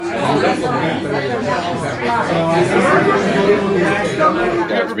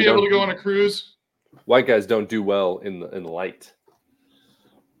ever be able to go on a cruise? White guys don't do well in the light.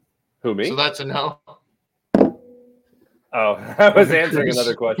 Who, me? So that's a no. Oh, I was answering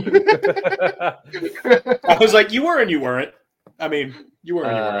another question. I was like, you were and you weren't. I mean, you were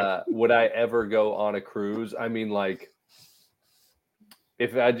and you weren't. Would I ever go on a cruise? I mean, like,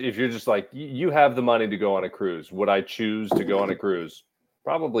 if you're just like, you have the money to go on a cruise, would I choose to go on a cruise?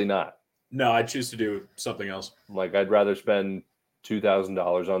 Probably not. No, I'd choose to do something else. Like, I'd rather spend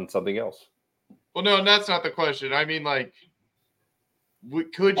 $2,000 on something else. Well, no, that's not the question. I mean, like,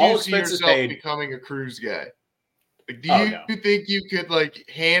 could you see yourself becoming a cruise guy? Like, do you think you could, like,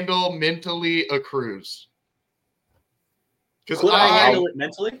 handle mentally a cruise? Because I handle it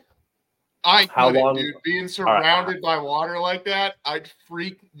mentally? I couldn't, dude. Being surrounded by water like that, I'd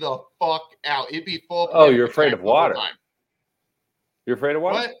freak the fuck out. It'd be full. Oh, you're afraid of water? You're afraid of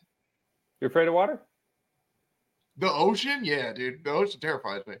water? What? You're afraid of water? The ocean? Yeah, dude. The ocean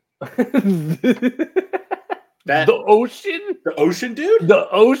terrifies me. The ocean? The ocean, dude? The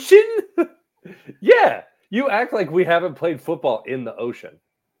ocean? Yeah. You act like we haven't played football in the ocean.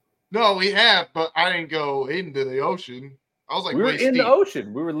 No, we have, but I didn't go into the ocean. I was like, we were in the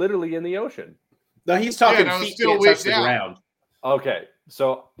ocean. We were literally in the ocean. No, he's talking feet can't touch the ground. Okay.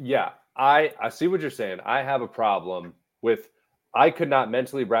 So, yeah, I see what you're saying. I have a problem with I could not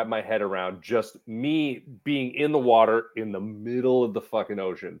mentally wrap my head around just me being in the water in the middle of the fucking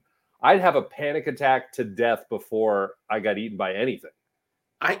ocean. I'd have a panic attack to death before I got eaten by anything.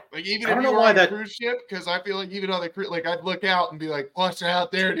 I don't know why that cruise ship, because I feel like even on the cruise, like I'd look out and be like, "What's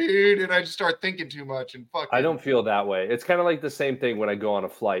out there, dude?" And I just start thinking too much and fuck. I don't feel that way. It's kind of like the same thing when I go on a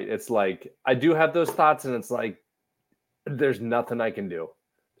flight. It's like I do have those thoughts, and it's like there's nothing I can do.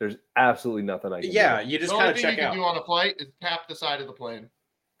 There's absolutely nothing I can do. Yeah, you just kind of check out. The only thing you can do on a flight is tap the side of the plane.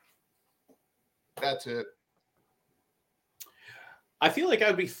 That's it. I feel like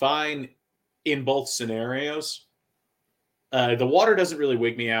I'd be fine in both scenarios. The water doesn't really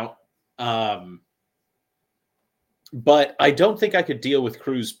wig me out. But I don't think I could deal with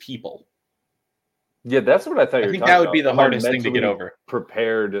cruise people. Yeah, that's what I thought you were talking about. I think that would be the hardest thing to get over.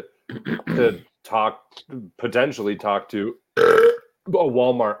 Prepared to potentially talk to a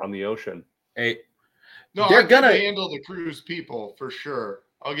Walmart on the ocean. Hey, no, I can handle the cruise people for sure.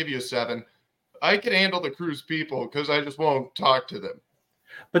 I'll give you a 7. I can handle the cruise people because I just won't talk to them.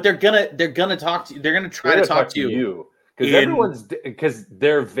 But they're gonna talk to you. They're gonna try to talk to you. Because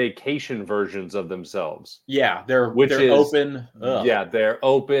they're vacation versions of themselves. Yeah, they're open. Ugh. Yeah, they're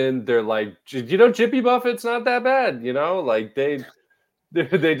open. They're like, Jippy Buffett's not that bad. Like they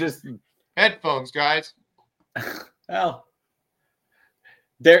just headphones, guys. Well,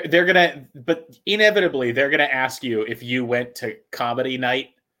 they're gonna, but inevitably they're gonna ask you if you went to comedy night,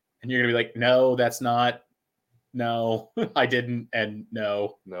 and you're gonna be like, no, that's not. No, I didn't, and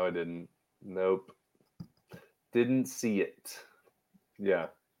no, I didn't. Nope. Didn't see it. Yeah.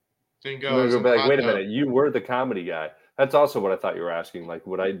 Didn't go. Go back. Wait a minute. You were the comedy guy. That's also what I thought you were asking. Like,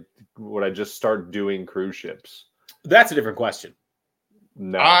 would I just start doing cruise ships? That's a different question.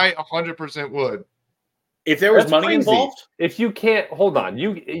 No, I 100% would. If there was money involved, if you can't hold on.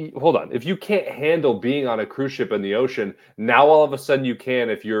 If you can't handle being on a cruise ship in the ocean, now all of a sudden you can.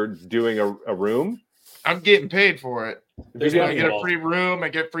 If you're doing a room, I'm getting paid for it. I get a free room. I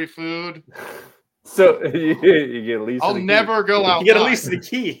get free food. So you get at least. I'll never go out. You get at least the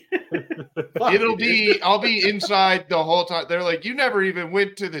key. I'll be inside the whole time. They're like, you never even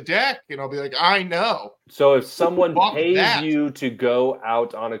went to the deck, and I'll be like, I know. So if someone pays you to go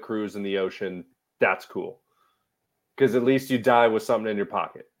out on a cruise in the ocean, that's cool. Because at least you die with something in your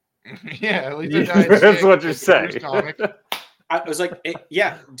pocket. Yeah, at least I die. That's what you're saying. I was like,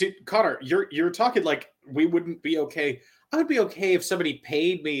 yeah, dude, Connor, you're talking like we wouldn't be okay. I would be okay if somebody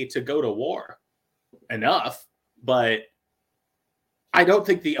paid me to go to war. Enough, but I don't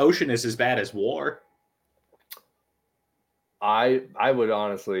think the ocean is as bad as war. I would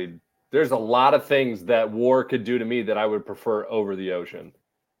honestly, there's a lot of things that war could do to me that I would prefer over the ocean.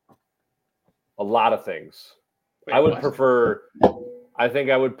 A lot of things. Wait, I think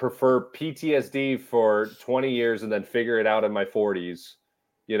I would prefer PTSD for 20 years and then figure it out in my 40s,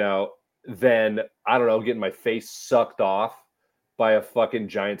 than, I don't know, getting my face sucked off by a fucking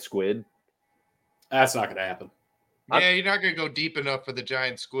giant squid. That's not going to happen. Yeah, you're not going to go deep enough for the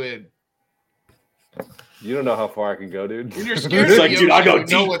giant squid. You don't know how far I can go, dude. When you're scared of the ocean, dude, I go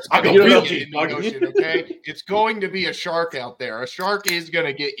deep. I go real deep. In the ocean, okay? It's going to be a shark out there. A shark is going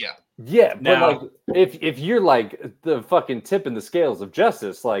to get you. Yeah, but like, if you're like the fucking tip in the scales of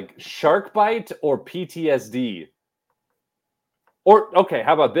justice, like shark bite or PTSD. Or okay,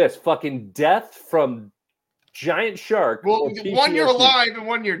 how about this? Fucking death from giant shark. Well, one you're alive and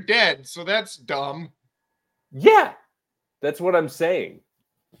one you're dead, so that's dumb. Yeah, that's what I'm saying.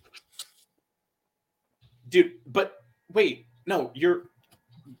 Dude, but wait, no, you're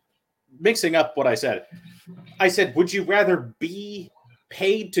mixing up what I said. I said, would you rather be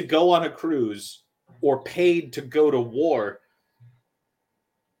paid to go on a cruise or paid to go to war?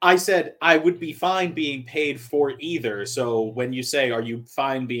 I said I would be fine being paid for either. So when you say, are you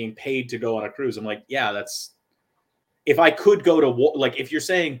fine being paid to go on a cruise? I'm like, yeah, that's... If I could go to war, like if you're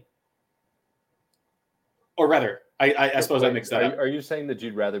saying... Or rather, I suppose I mixed that up. Are you saying that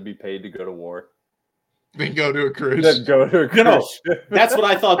you'd rather be paid to go to war? Then go to a cruise. Then go to a cruise. No, that's what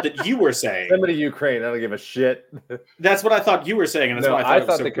I thought that you were saying. Send me to Ukraine. I don't give a shit. That's what I thought you were saying, and that's why I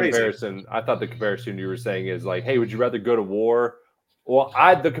thought the comparison. I thought the comparison you were saying is like, hey, would you rather go to war? Well,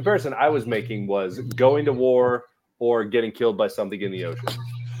 the comparison I was making was going to war or getting killed by something in the ocean.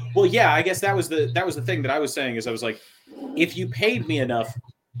 Well, yeah, I guess that was the thing that I was saying is I was like, if you paid me enough,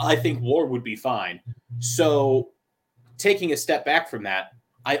 I think war would be fine. So taking a step back from that,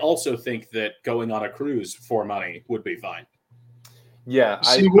 I also think that going on a cruise for money would be fine. Yeah.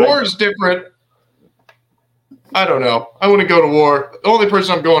 See, war is different. I don't know. I want to go to war. The only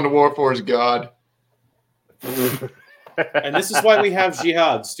person I'm going to war for is God. And this is why we have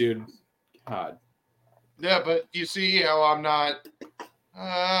jihads, dude. God. Yeah, but you see how I'm not...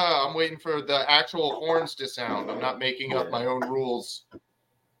 I'm waiting for the actual horns to sound. I'm not making up my own rules.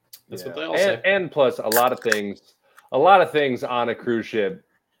 That's what they all say. And plus, a lot of things on a cruise ship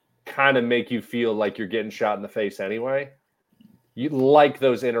kind of make you feel like you're getting shot in the face anyway. You like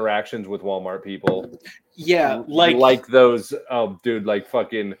those interactions with Walmart people. Yeah, like those, dude, like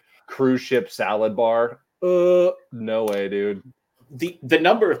fucking cruise ship salad bar. No way, dude. The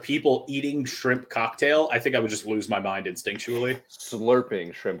number of people eating shrimp cocktail, I think I would just lose my mind instinctually.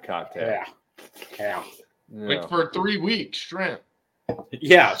 Slurping shrimp cocktail. Yeah. Like for 3 weeks, shrimp.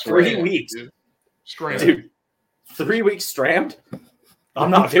 Yeah, 3 weeks. Shrimp. Dude, 3 weeks shrimp?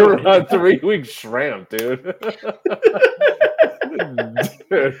 I'm not doing it. 3 weeks shrimp, dude.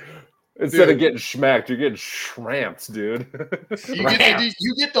 Instead of getting schmacked, you're getting shramped, dude.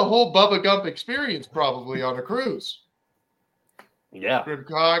 You get the whole Bubba Gump experience probably on a cruise. Yeah. Shrimp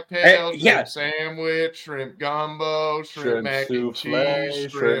cocktail, shrimp sandwich, shrimp gumbo, shrimp mac and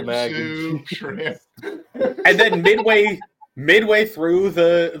cheese, shrimp soup, shrimp. And then midway through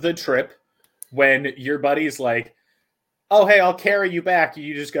the trip, when your buddy's like, oh, hey, I'll carry you back,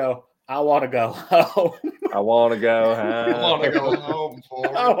 you just go, I want to go home. I want to go home. I want to go home.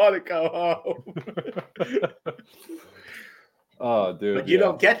 I want to go home. Oh, dude. But you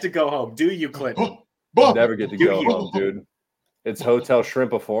don't get to go home, do you, Clinton? You never get to go home, dude. It's Hotel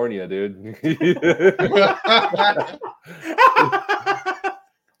Shrimpifornia, dude.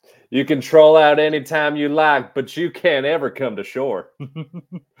 You can troll out anytime you like, but you can't ever come to shore.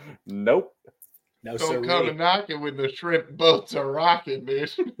 Nope. No, don't come and knock it when the shrimp boats are rocking,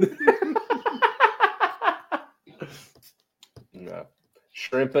 dude. No.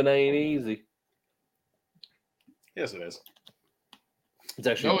 Shrimping ain't easy. Yes, it is. It's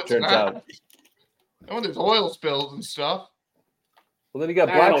actually turns out. No, there's oil spills and stuff. Well, then you got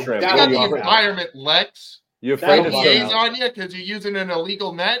black shrimp. You got the environment, Lex. You're afraid of EPA's on you because you're using an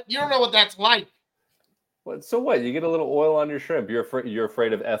illegal net. You don't know what that's like. What? So what? You get a little oil on your shrimp. You're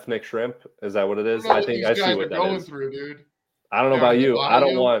afraid of ethnic shrimp. Is that what it is? I think I see what that is. Through, dude. I don't know about you. I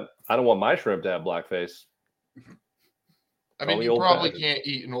don't want my shrimp to have blackface. I mean, you probably can't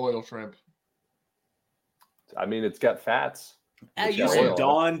eat an oil shrimp. I mean, it's got fats. Use some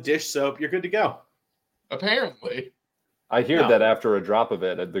Dawn dish soap. You're good to go. Apparently. I hear that after a drop of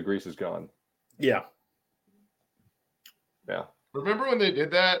it, the grease is gone. Yeah. Yeah. Remember when they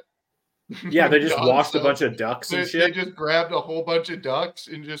did that? Yeah, they just washed a bunch of ducks and shit. They just grabbed a whole bunch of ducks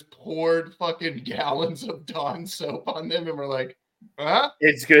and just poured fucking gallons of Dawn soap on them and were like, huh?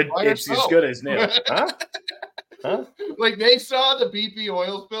 It's good. It's as good as new. Huh? Huh? Like they saw the BP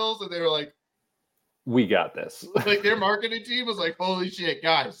oil spills and they were like, we got this. Like their marketing team was like, holy shit,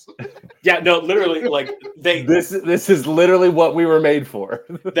 guys. Yeah, no, literally, like this is literally what we were made for.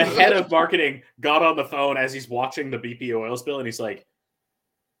 The head of marketing got on the phone as he's watching the BP oil spill, and he's like,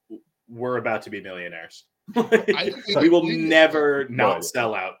 we're about to be millionaires. We will never not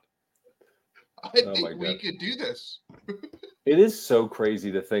sell out. I think we could do this. It is so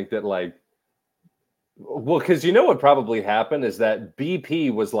crazy to think that, like, well, because you know what probably happened is that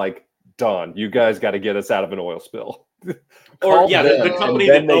BP was like, Dawn, you guys got to get us out of an oil spill. Or yeah, the company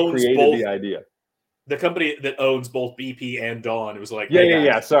that owns both. The idea. The company that owns both BP and Dawn. It was like,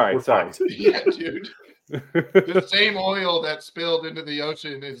 yeah. Sorry. Yeah, dude. The same oil that spilled into the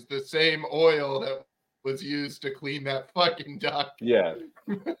ocean is the same oil that was used to clean that fucking duck. Yeah.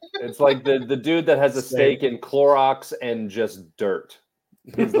 It's like the dude that has a stake in Clorox and just dirt.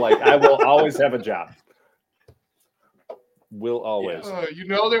 He's like, I will always have a job. Will always. You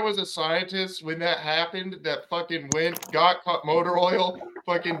know, there was a scientist when that happened that fucking got motor oil,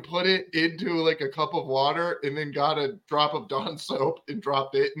 fucking put it into like a cup of water, and then got a drop of Dawn soap and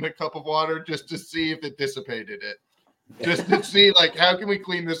dropped it in a cup of water just to see if it dissipated it. Just to see, like, how can we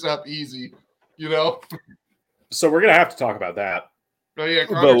clean this up easy? You know? So we're going to have to talk about that. Oh, yeah,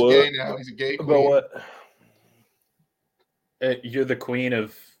 Connor's gay now. He's a gay queen. But what? You're the queen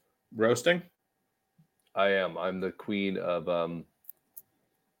of roasting? I am. I'm the queen of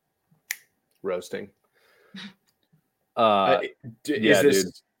roasting.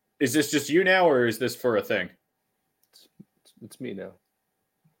 Is this just you now, or is this for a thing? It's me now.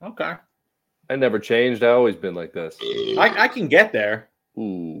 Okay. I never changed. I've always been like this. I can get there.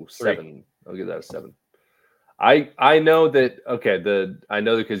 Ooh, 7. I'll give that a 7. I know that. Okay, I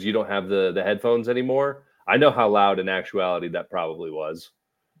know that because you don't have the headphones anymore. I know how loud in actuality that probably was.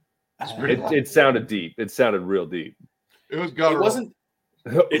 It sounded deep. It sounded real deep. It was guttural.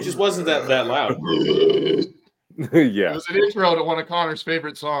 It just wasn't that loud. Yeah. It was an intro to one of Connor's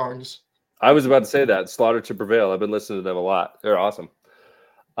favorite songs. I was about to say that. Slaughter to Prevail. I've been listening to them a lot. They're awesome.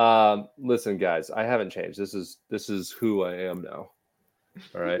 Listen, guys, I haven't changed. This is who I am now.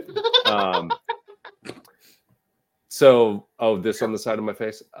 All right. This on the side of my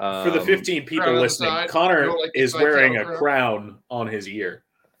face. For the 15 people listening, Connor is wearing a crown on his ear.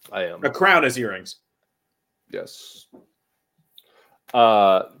 I am. A crown as earrings. Yes.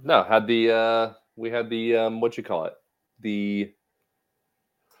 No, we had the what you call it? The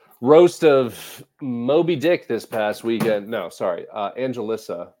roast of Moby Dick this past weekend. No, sorry.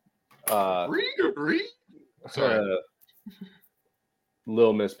 Angelissa. Sorry.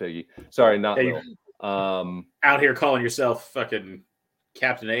 Little Miss Piggy. Sorry, not Lil. Out here calling yourself fucking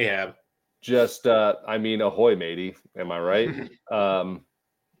Captain Ahab. Just ahoy, matey. Am I right?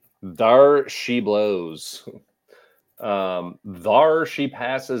 Thar she blows. Thar she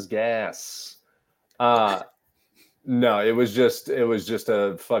passes gas. No, it was just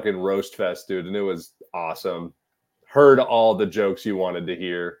a fucking roast fest, dude, and it was awesome. Heard all the jokes you wanted to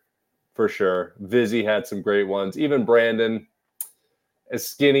hear, for sure. Vizzy had some great ones. Even Brandon, as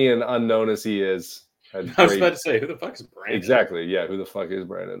skinny and unknown as he is, I was about to say, who the fuck is Brandon? Exactly, yeah, who the fuck is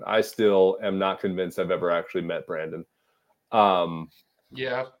Brandon? I still am not convinced I've ever actually met Brandon.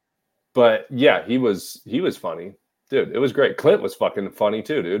 Yeah. But yeah, he was funny. Dude, it was great. Clint was fucking funny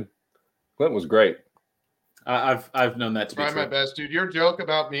too, dude. Clint was great. I've known that to be true. My best, dude. Your joke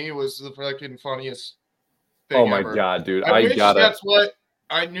about me was the fucking funniest thing Oh my ever. God, dude. I wish that's what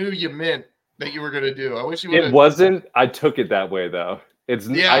I knew you meant that you were gonna do. I wish you would. It wasn't. I took it that way though. It's.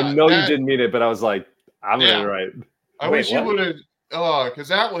 Yeah, I know you didn't mean it, but I was like, I'm gonna write. I wish you would have. Oh, because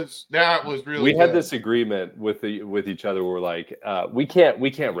that was really. We had this agreement with each other. Where we're like, we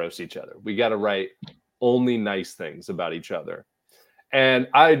can't roast each other. We got to write only nice things about each other. And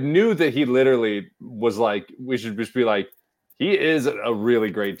I knew that he literally was like, we should just be like, he is a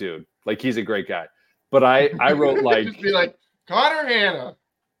really great dude. Like, he's a great guy. But I wrote like, just be like, Connor Hanna,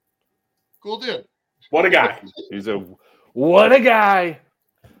 cool dude. What a guy. What a guy.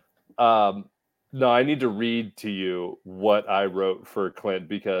 No, I need to read to you what I wrote for Clint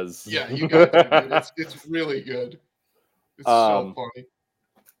because yeah, you got to, dude. It's really good. It's so funny.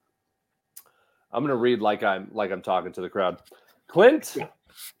 I'm gonna read like I'm talking to the crowd. Clint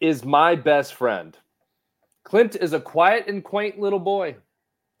is my best friend. Clint is a quiet and quaint little boy,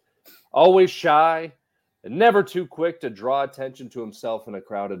 always shy and never too quick to draw attention to himself in a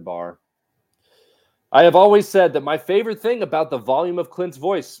crowded bar. I have always said that my favorite thing about the volume of Clint's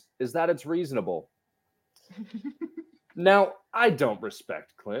voice is that it's reasonable. Now, I don't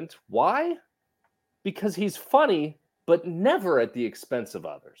respect Clint. Why? Because he's funny, but never at the expense of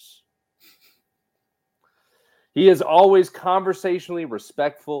others. He is always conversationally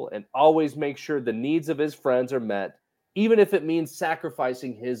respectful and always makes sure the needs of his friends are met, even if it means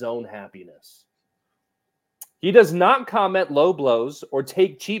sacrificing his own happiness. He does not comment low blows or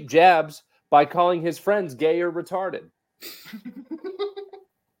take cheap jabs by calling his friends gay or retarded.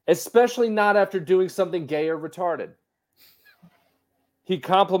 Especially not after doing something gay or retarded. He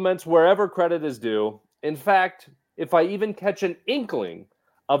compliments wherever credit is due. In fact, if I even catch an inkling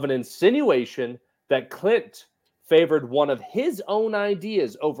of an insinuation that Clint favored one of his own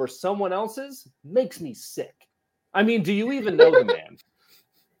ideas over someone else's, makes me sick. I mean, do you even know the man?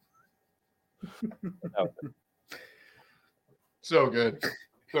 So good.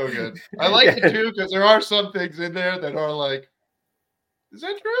 So good. I like it too because there are some things in there that are like, is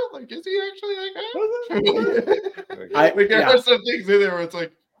that true? Like, is he actually like that? There are some things in there where it's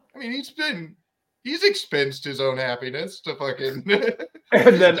like, I mean, he's expensed his own happiness to fucking.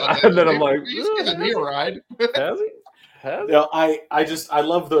 and then I'm like, he's given me a ride. Has he? No, I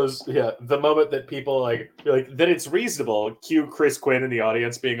love those. Yeah, the moment that people that it's reasonable. Cue Chris Quinn in the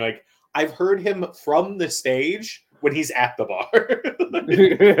audience being like, I've heard him from the stage when he's at the bar.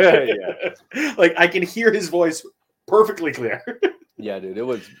 Yeah. Like I can hear his voice perfectly clear. Yeah, dude, it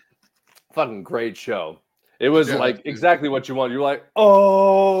was fucking great show. It was like exactly what you want. You're like,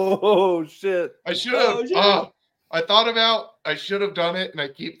 oh shit. I should have. I should have done it, and I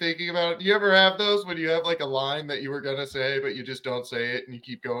keep thinking about it. Do you ever have those when you have like a line that you were gonna say, but you just don't say it, and you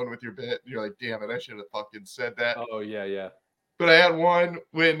keep going with your bit, and you're like, damn it, I should have fucking said that. Oh yeah. But I had one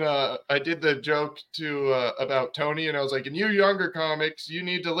when I did the joke about Tony, and I was like, and you younger comics, you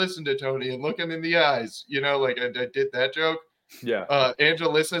need to listen to Tony and look him in the eyes. You know, like I did that joke. Yeah.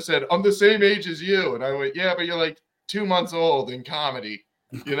 Angelissa said, I'm the same age as you. And I went, yeah, but you're like 2 months old in comedy,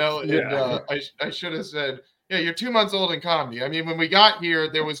 you know? Yeah. And I should have said, yeah, you're 2 months old in comedy. I mean, when we got here,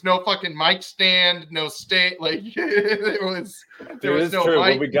 there was no fucking mic stand, no state. Like, there was no true. mic.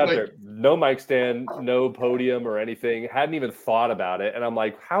 When we got there, no mic stand, no podium or anything. Hadn't even thought about it. And I'm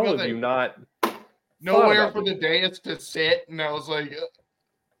like, how have you not? Nowhere for the dais to sit. And I was like,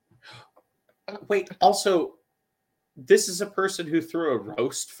 wait, also, this is a person who threw a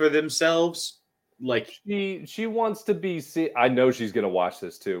roast for themselves. Like she wants to be I know she's gonna watch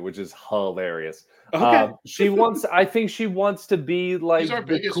this too, which is hilarious. Okay. I think she wants to be like she's our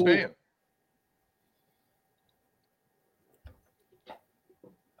biggest fan.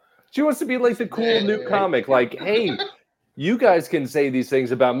 She wants to be like the cool new comic. Like, hey, you guys can say these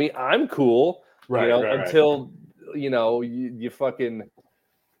things about me. I'm cool. Right. Until you fucking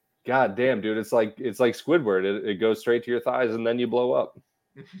God damn, dude. It's like Squidward. It goes straight to your thighs and then you blow up.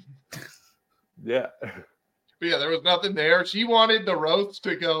 Yeah. But yeah, there was nothing there. She wanted the roast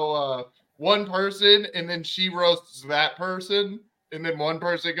to go one person, and then she roasts that person, and then one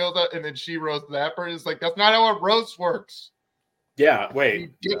person goes up, and then she roasts that person. It's like, that's not how a roast works. Yeah,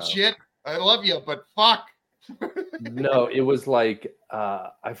 wait. You shit. I love you, but fuck. No, it was like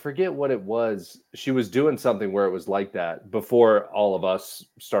I forget what it was. She was doing something where it was like that before all of us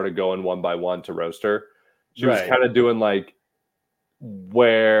started going one by one to roast her. She was kind of doing like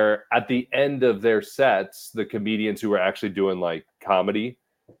where at the end of their sets, the comedians who were actually doing like comedy,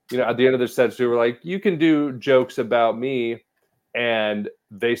 at the end of their sets, they were like, you can do jokes about me. And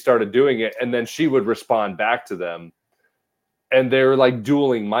they started doing it. And then she would respond back to them. And they were like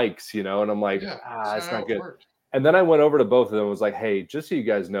dueling mics, and I'm like, it's not good. Worked. And then I went over to both of them and was like, hey, just so you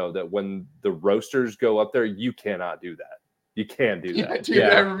guys know that when the roasters go up there, you cannot do that. You can't do that. Yeah,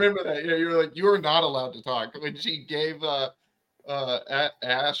 dude, I remember that. Yeah, you were like, you are not allowed to talk. When she gave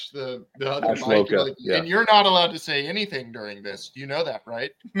Ash the other Ash mic, and you're not allowed to say anything during this. You know that,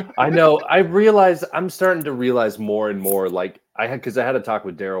 right? I know. I'm starting to realize more and more, like because I had a talk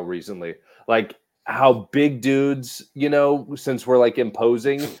with Daryl recently, like how big dudes, since we're like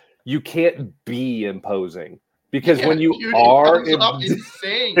imposing, you can't be imposing because when you are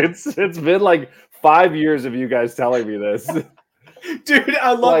insane. It's been like 5 years of you guys telling me this. Dude,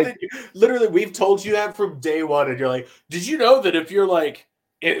 I love that. Literally, we've told you that from day one, and you're like, did you know that if you're way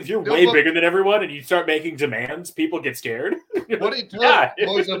bigger than everyone and you start making demands, people get scared? What it took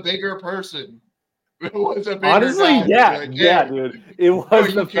was a bigger person. It was a bigger honestly, guy. yeah, dude. It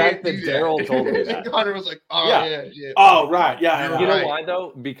was the fact that Daryl told me that. Connor was like, yeah. Oh, right, yeah. You know why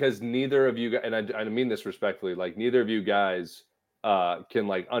though? Because neither of you guys, and I mean this respectfully, like neither of you guys can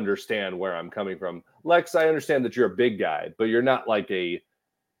like understand where I'm coming from. Lex, I understand that you're a big guy, but you're not like you're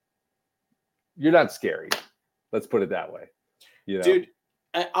not scary. Let's put it that way. Dude,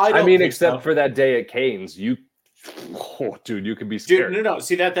 I mean, except for that day at Cane's, you could be scary. Dude, no.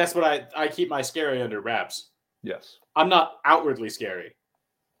 See that's what I keep my scary under wraps. Yes. I'm not outwardly scary.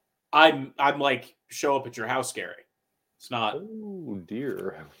 I'm like show up at your house scary. It's not. Oh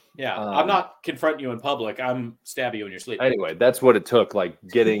dear. Yeah, I'm not confronting you in public. I'm stabbing you in your sleep. Anyway, that's what it took, like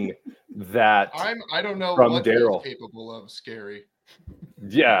getting that. I don't know from what Daryl. he's capable of scary.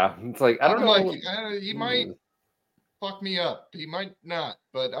 Yeah, it's like I don't know. Like, he might fuck me up. He might not,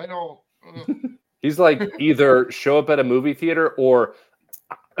 but I don't. He's like either show up at a movie theater or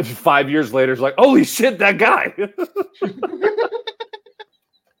 5 years later is like, holy shit, that guy.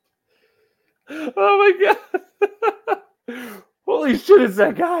 Oh my god. Holy shit, it's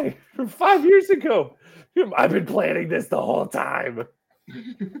that guy from 5 years ago. I've been planning this the whole time.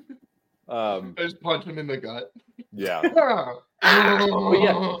 I just punch him in the gut. Yeah. But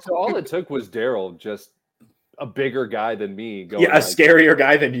yeah, so all it took was Daryl, just a bigger guy than me, going a scarier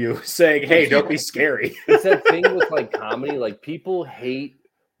guy than you, saying, "Hey, don't be scary." It's that thing with like comedy, like people hate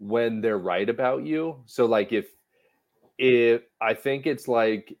when they're right about you. So like if I think it's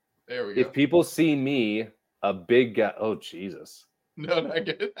like if people see me, a big guy, oh Jesus. No, not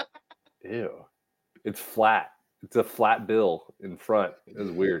good. Ew. It's flat. It's a flat bill in front. It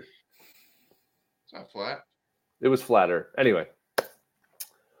was weird. It's not flat. It was flatter. Anyway.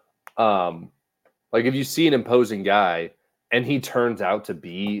 Like if you see an imposing guy and he turns out to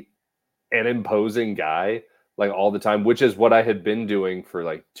be an imposing guy like all the time, which is what I had been doing for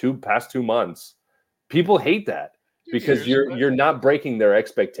like past 2 months, people hate that because you're not breaking their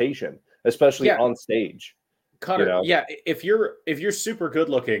expectation, especially on stage. Connor, if you're super good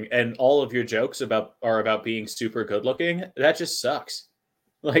looking and all of your jokes are about being super good looking, that just sucks.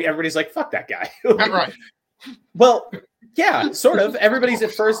 Like everybody's like, fuck that guy. Not right. Well, yeah, sort of. Everybody's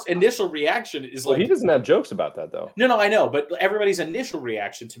initial reaction is like, he doesn't have jokes about that though. No, I know, but everybody's initial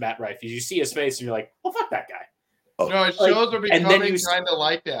reaction to Matt Rife is you see his face and you're like, well, fuck that guy. No, his shows are becoming kind of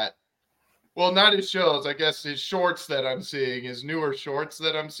like that. Well, not his shows. I guess his shorts that I'm seeing, his newer shorts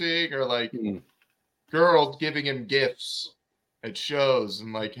that I'm seeing are like girls giving him gifts at shows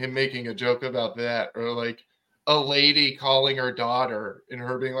and like him making a joke about that, or like a lady calling her daughter and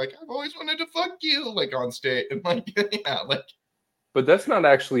her being like, I've always wanted to fuck you, like on stage. And like, yeah, like. But that's not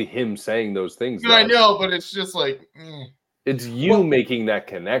actually him saying those things. I know, but it's just like. It's you making that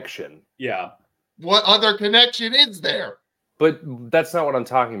connection. Yeah. What other connection is there? But that's not what I'm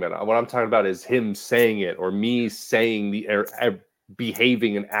talking about. What I'm talking about is him saying it, or me saying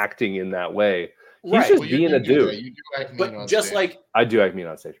behaving and acting in that way. He's just being a dude. You do act mean but on just stage. like I do act mean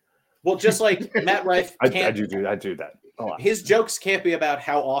on stage. Well, just like Matt Rife, I do that a lot. His jokes can't be about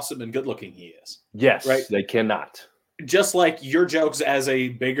how awesome and good looking he is. Yes, right? They cannot. Just like your jokes as a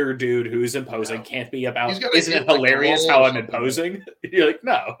bigger dude who's imposing can't be about, isn't it hilarious how I'm imposing? You're like,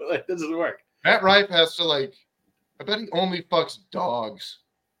 no, that doesn't work. Matt Rife has to like, I bet he only fucks dogs.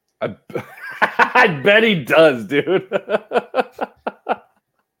 I bet he does, dude.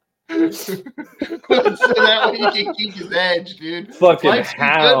 So that way he can keep his edge, dude. Fucking Life's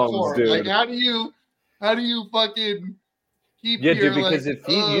hounds, dude. Like, how do you fucking keep your, dude, because like,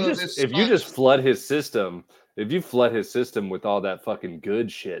 if you just flood his system, with all that fucking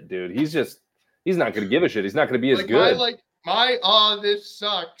good shit, dude, he's not gonna give a shit. He's not gonna be as good. This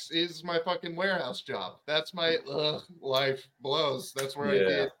sucks is my fucking warehouse job. That's my life blows. That's where I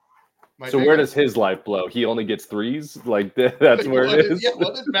get. So where does his life blow? He only gets threes? Like that's where it is? Yeah,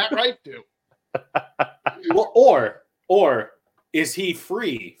 what does Matt Rife do? Well, or is he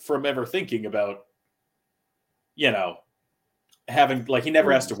free from ever thinking about, having, like, he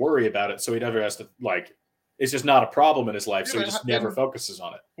never has to worry about it, so he never has to, like, it's just not a problem in his life, so he just never focuses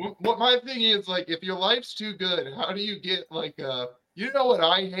on it. What my thing is, like, if your life's too good, how do you get, like, what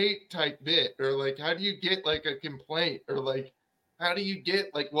I hate type bit? Or, like, how do you get, like, a complaint? Or, like, how do you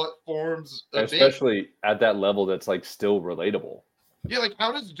get, like, what forms a especially bit? At that level that's, like, still relatable. Yeah, like,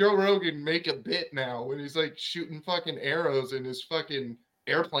 how does Joe Rogan make a bit now when he's, like, shooting fucking arrows in his fucking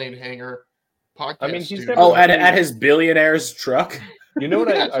airplane hangar podcast? I mean, he's at his billionaire's truck. You know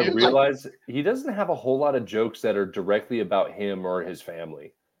what I realize? He doesn't have a whole lot of jokes that are directly about him or his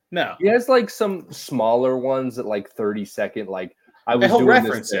family. No. He has, like, some smaller ones at, like, 30-second, like, I was doing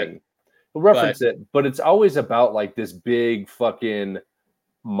reference this thing. He'll reference it, but it's always about, like, this big fucking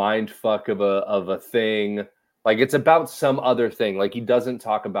mind fuck of a thing. Like, it's about some other thing. Like, he doesn't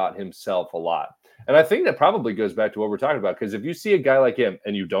talk about himself a lot. And I think that probably goes back to what we're talking about, because if you see a guy like him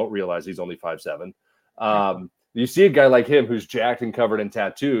and you don't realize he's only 5'7", you see a guy like him who's jacked and covered in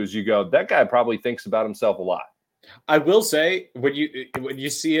tattoos, you go, that guy probably thinks about himself a lot. I will say, when you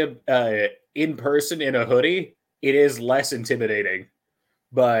see him in person in a hoodie, it is less intimidating.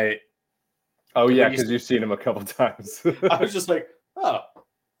 But oh yeah, because you've seen him a couple times. I was just like, oh.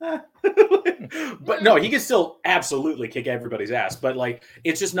 But no, he can still absolutely kick everybody's ass. But, like,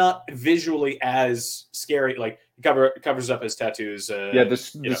 it's just not visually as scary. Like, covers up his tattoos.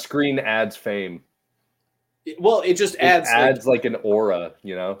 The screen adds fame. Well, it just adds like an aura,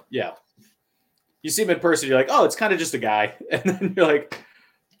 Yeah. You see him in person, you're like, oh, it's kind of just a guy. And then you're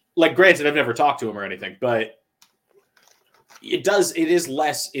like, granted, I've never talked to him or anything, but it is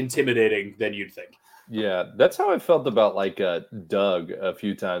less intimidating than you'd think. Yeah, that's how I felt about, like, Doug a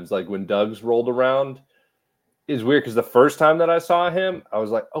few times. Like, when Doug's rolled around, it's weird because the first time that I saw him, I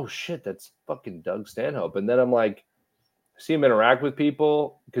was like, oh shit, that's fucking Doug Stanhope. And then I'm like, see him interact with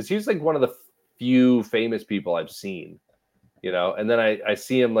people, because he's like one of the few famous people I've seen. you know. And then I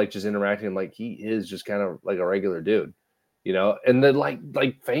see him like just interacting, like he is just kind of like a regular dude, you know. And then like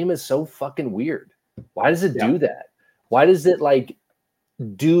fame is so fucking weird. Why does it do that? Why does it like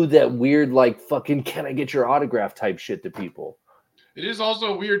do that weird like fucking can I get your autograph type shit to people? It is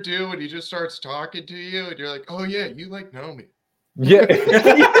also weird too when he just starts talking to you and you're like, oh yeah, you like know me. Yeah.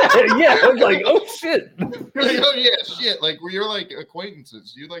 yeah. I was like, oh shit. You're like, oh yeah, shit. Like you're like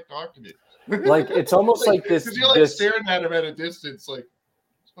acquaintances. You like talk to me. Like it's almost like this. Because you're like staring at him at a distance, like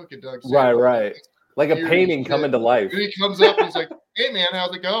fucking Doug. Right. Like a painting coming to life. And he comes up and he's like, hey man,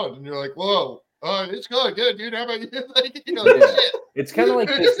 how's it going? And you're like, whoa. It's going good, dude. How about you? Like, you know, shit. It's kind of like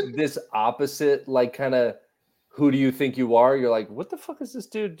this opposite, like kind of who do you think you are? You're like, what the fuck is this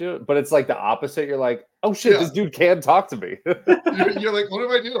dude doing? But it's like the opposite. You're like, oh shit, this dude can talk to me. you're like, what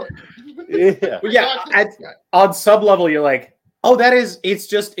am I doing? Yeah. Well, yeah. On some level, you're like, oh, that's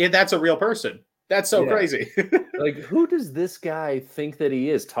a real person. That's so crazy. Like, who does this guy think that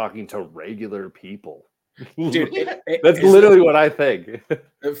he is talking to regular people? Dude, that's literally what I think.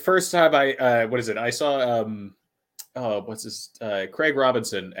 The first time I saw Craig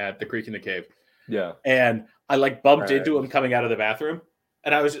Robinson at the Creek in the Cave. Yeah. And I like bumped into him coming out of the bathroom.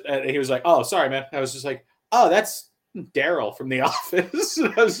 And he was like, oh, sorry, man. I was just like, oh, that's Daryl from The Office.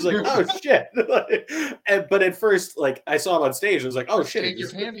 I was just like, oh shit. But at first, like I saw him on stage, I was like, oh shit. Take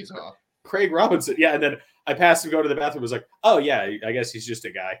your panties off. Craig Robinson. Yeah, and then I passed him, go to the bathroom, was like, oh yeah, I guess he's just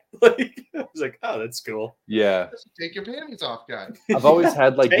a guy. Like I was like, oh, that's cool. Yeah. Take your panties off, guy. I've always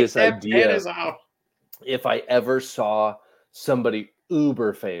had like this idea. Panties off. If I ever saw somebody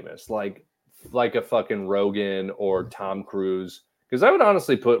uber famous, like a fucking Rogan or Tom Cruise, because I would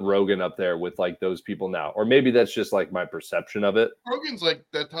honestly put Rogan up there with like those people now, or maybe that's just like my perception of it. Rogan's like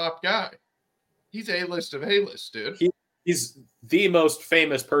the top guy. He's A-list of A-list, dude. He's the most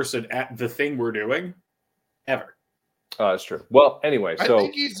famous person at the thing we're doing ever. Oh, that's true. Well, anyway, so I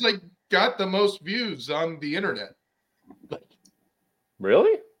think he's like got the most views on the internet.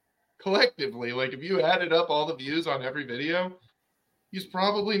 Really? Collectively, like if you added up all the views on every video, he's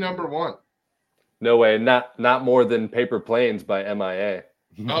probably number one. No way, not more than Paper Planes by MIA.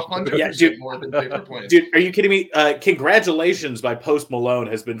 100% more than Paper Planes. Dude, are you kidding me? Congratulations by Post Malone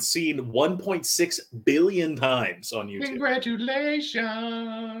has been seen 1.6 billion times on YouTube.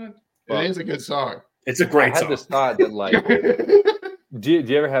 Congratulations. It is a good song. It's a great song. I had this thought that like do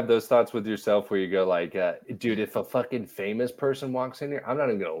you ever have those thoughts with yourself where you go like, dude, if a fucking famous person walks in here, I'm not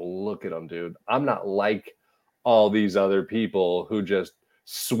even gonna look at them, dude. I'm not like all these other people who just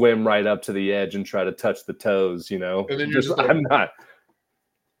swim right up to the edge and try to touch the toes, you know. And then you're just like, I'm not.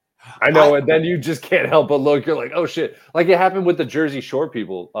 I know, and then you just can't help but look. You're like, oh shit! Like it happened with the Jersey Shore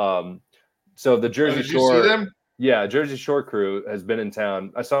people. So the Jersey Shore, you see them? Yeah, Jersey Shore crew has been in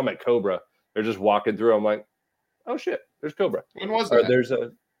town. I saw them at Cobra. They're just walking through. I'm like, oh shit! There's Cobra. When was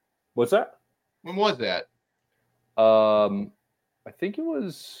that? What's that? When was that? I think it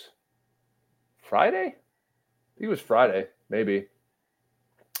was Friday. I think it was Friday, maybe.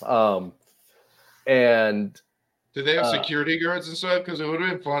 And did they have security guards and stuff? Because it would have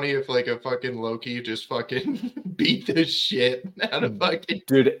been funny if like a fucking Loki just fucking beat the shit out of fucking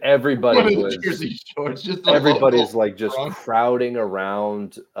dude. Everybody was Jersey Shores, everybody's like just crowding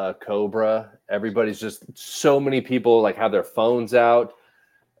around Cobra. Everybody's just so many people like have their phones out,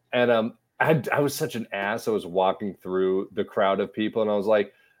 and I was such an ass. I was walking through the crowd of people, and I was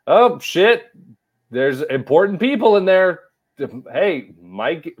like, oh shit, there's important people in there. Hey,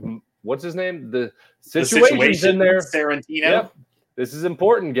 Mike, what's his name? The situation's in there. Sarantino. Yep. This is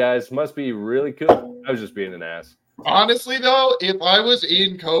important, guys. Must be really cool. I was just being an ass. Honestly, though, if I was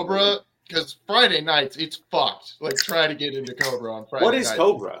in Cobra, because Friday nights, it's fucked. Like, try to get into Cobra on Friday nights. What is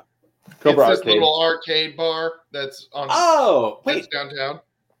Cobra? Cobra it's this little arcade bar that's on that's downtown.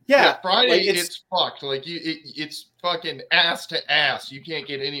 Yeah, Friday, like it's fucked. Like, it's fucking ass to ass. You can't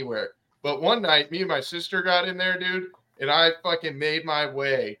get anywhere. But one night, me and my sister got in there, dude. And I fucking made my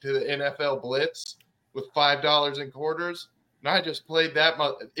way to the NFL Blitz with $5 in quarters. And I just played that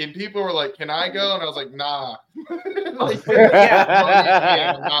much. And people were like, can I go? And I was like, nah. Like,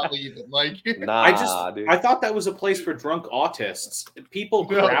 I'm not leaving. Like, nah, dude. I thought that was a place for drunk autists. People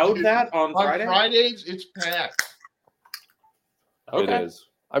crowd that on Friday? On Fridays, it's packed. Okay. It is.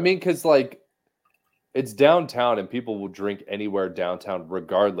 I mean, because like, it's downtown and people will drink anywhere downtown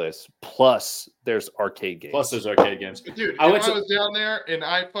regardless. Plus, there's arcade games. Dude, I was down there and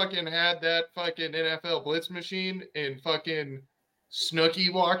I fucking had that fucking NFL Blitz machine and fucking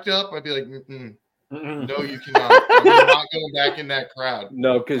Snooki walked up, I'd be like, no, you cannot. I'm not going back in that crowd.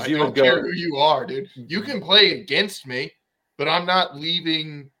 No, because you don't care who you are, dude. You can play against me, but I'm not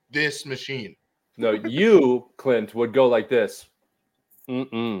leaving this machine. No, you, Clint, would go like this.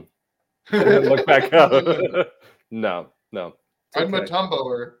 And then look back up. No. I'm a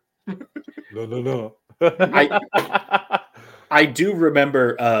tumboer. No. I do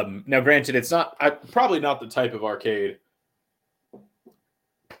remember. Now, granted, it's not probably not the type of arcade.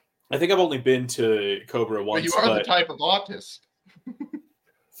 I think I've only been to Cobra once. But you are the type of autist.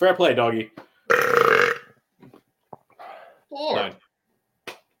 Fair play, doggy. 4. 9.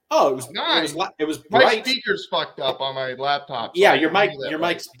 Oh, it was 9. It was my bright. speaker's fucked up on my laptop. So yeah, your mic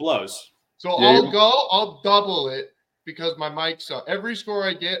blows. So yeah, I'll double it because my mic's up. Every score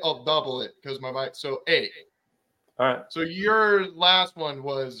I get, I'll double it because my mic. So 8. All right. So your last one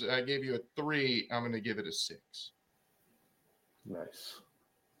was I gave you a 3. I'm gonna give it a 6. Nice.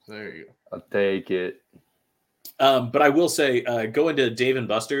 There you go. I'll take it. But I will say, going to Dave &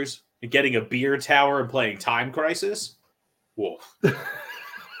 Buster's and getting a beer tower and playing Time Crisis. Whoa.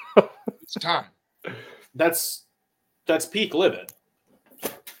 It's time. That's peak living.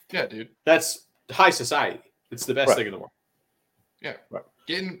 Yeah, dude. That's high society. It's the best thing in the world. Yeah. Right.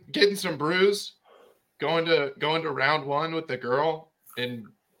 Getting some brews, going to round 1 with the girl and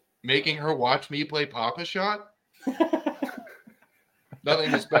making her watch me play Papa Shot.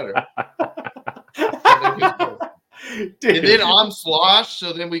 Nothing is better. Dude. And then I'm sloshed,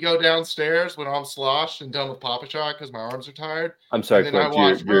 so then we go downstairs when I'm sloshed and done with Papa Shot because my arms are tired. I'm sorry, and then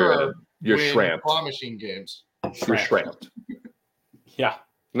Clint, I watch you're shramped. Claw machine games. You're shramped. Yeah.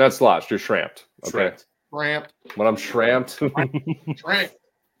 Not sloshed, you're shramped. Okay. Shramped. When I'm shramped. Shramped.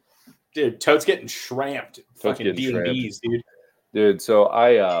 Dude, Toad's getting shramped. Fucking D&Ds, dude. Dude, so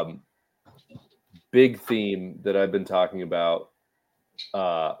I big theme that I've been talking about.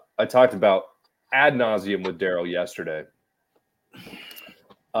 I talked about ad nauseum with Daryl yesterday.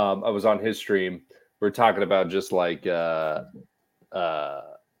 I was on his stream. We are talking about just like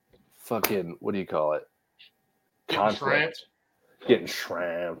fucking what do you call it? Conflict. Getting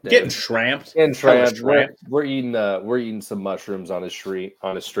shramped. We're eating some mushrooms on his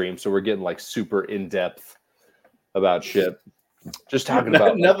stream, so we're getting like super in depth about shit. Just talking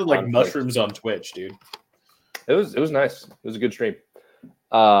about nothing like mushrooms on Twitch, dude. It was nice. It was a good stream.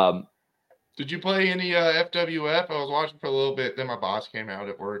 Did you play any FWF? I was watching for a little bit. Then my boss came out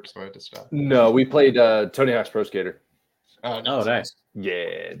at work, so I had to stop. No, we played Tony Hawk's Pro Skater. Oh, nice.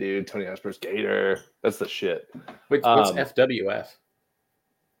 Yeah, dude. Tony Hawk's Pro Skater. That's the shit. Wait, what's FWF?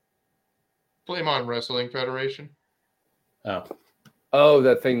 Flame-On Wrestling Federation. Oh,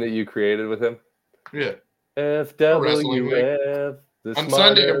 that thing that you created with him? Yeah. FWF. On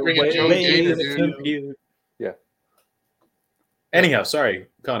Sunday, I'm bringing Joe Gator, dude. Yeah. Anyhow, sorry,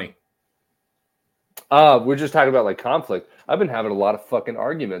 Connie. We're just talking about like conflict. I've been having a lot of fucking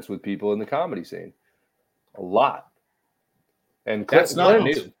arguments with people in the comedy scene. A lot. And that's not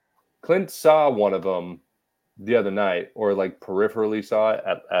new. Clint saw one of them the other night, or like peripherally saw it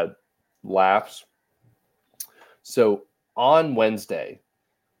at Laughs. So on Wednesday,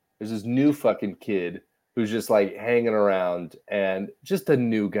 there's this new fucking kid who's just like hanging around, and just a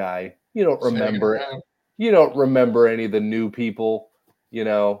new guy. You don't remember any of the new people. You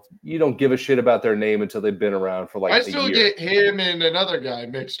know, you don't give a shit about their name until they've been around for like a year. I still get him and another guy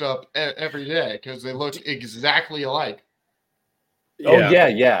mixed up every day because they look exactly alike. Yeah.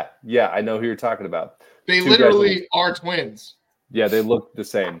 Oh, yeah. I know who you're talking about. They literally are twins. Yeah, they look the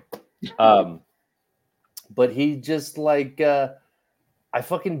same. But he just like, I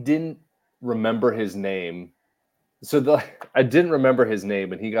fucking didn't remember his name. So I didn't remember his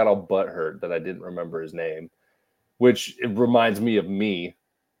name, and he got all butthurt that I didn't remember his name. Which it reminds me of me,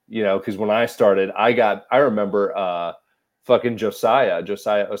 you know, because when I started, I remember fucking Josiah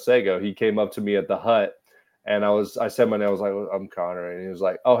Osego. He came up to me at the hut, and I said my name. I was like, I'm Connor, and he was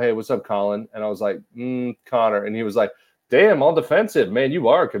like, oh hey, what's up, Colin? And I was like, Connor, and he was like, damn, all defensive, man. You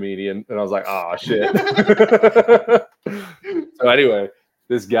are a comedian, and I was like, oh shit. So anyway,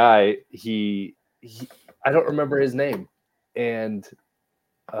 this guy, he I don't remember his name, and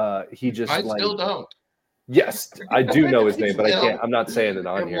he just I still don't. Yes, I do know his name, but I can't. I'm not saying it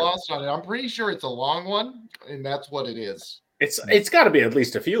on here. I'm lost on it. I'm pretty sure it's a long one, and that's what it is. It's got to be at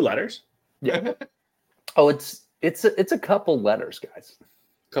least a few letters. Yeah. Oh, it's a couple letters, guys.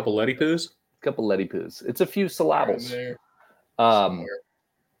 Couple Letty Poos. Couple Letty Poos. It's a few syllables.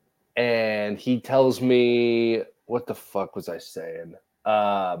 And he tells me, what the fuck was I saying?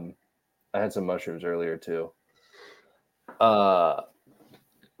 I had some mushrooms earlier too.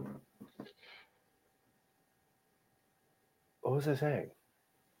 What was I saying?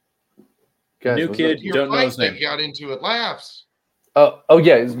 Guys, new kid, you don't know his name. Got into it. Laughs. Oh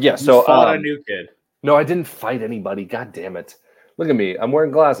yeah. So fought a new kid. No, I didn't fight anybody. God damn it! Look at me. I'm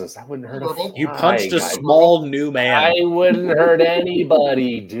wearing glasses. I wouldn't hurt a fly. You punched a small new man. I wouldn't hurt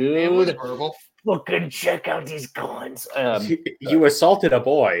anybody, dude. It was verbal. Fucking check out these guns. You assaulted a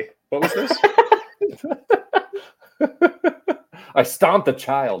boy. What was this? I stomped a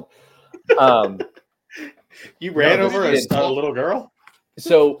child. You ran over a little girl?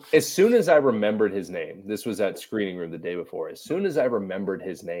 So as soon as I remembered his name, this was at screening room the day before. As soon as I remembered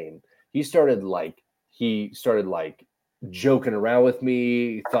his name, he started joking around with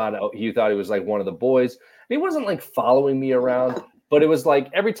me. He thought he was like one of the boys. And he wasn't like following me around, but it was like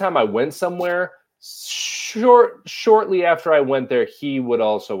every time I went somewhere, shortly after I went there, he would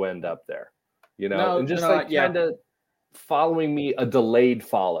also end up there, kind of following me, a delayed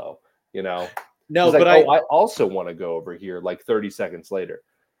follow, No, but like, I also want to go over here like 30 seconds later.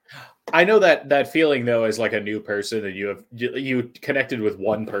 I know that feeling though, as like a new person, and you connected with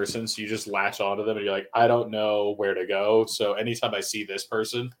one person, so you just latch onto them, and you're like, I don't know where to go. So anytime I see this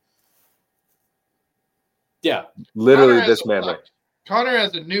person, yeah, literally this man. Connor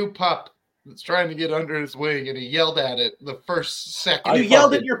has a new pup that's trying to get under his wing, and he yelled at it the first second. You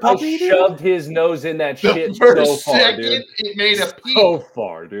yelled at your puppy? I shoved his nose in that shit so far, dude. It made a pee. So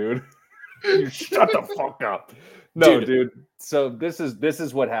far, dude. You shut the fuck up. No, dude. So this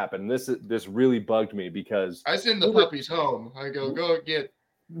is what happened. This really bugged me because I send the puppies home. I go get.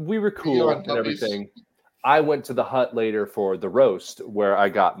 We were cool and everything. I went to the hut later for the roast where I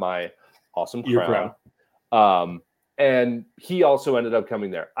got my awesome crown. And he also ended up coming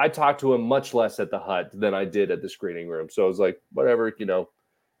there. I talked to him much less at the hut than I did at the screening room. So I was like, whatever, it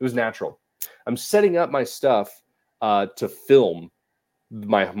was natural. I'm setting up my stuff to film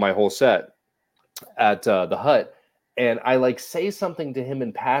my whole set at the hut, and I say something to him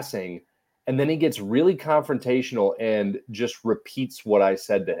in passing, and then he gets really confrontational and just repeats what I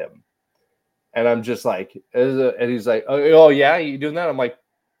said to him, and I'm just like, and he's like, oh yeah, you doing that? I'm like,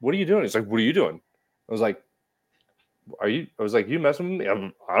 what are you doing? He's like, what are you doing? I was like, you messing with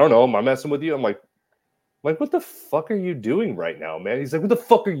me? I don't know, am I messing with you? I'm like, what the fuck are you doing right now, man? He's like, what the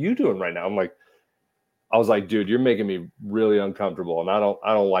fuck are you doing right now? I was like, dude, you're making me really uncomfortable, and I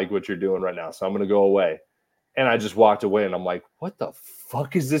don't like what you're doing right now, so I'm gonna go away. And I just walked away, and I'm like, what the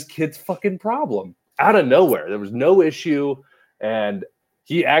fuck is this kid's fucking problem? Out of nowhere, there was no issue, and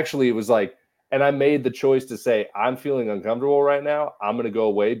he actually was like, and I made the choice to say, I'm feeling uncomfortable right now. I'm gonna go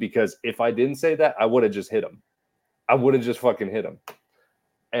away, because if I didn't say that, I would have just hit him. I would have just fucking hit him.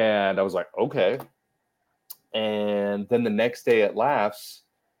 And I was like, okay. And then the next day at Laughs,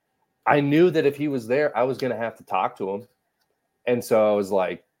 I knew that if he was there, I was going to have to talk to him. And so I was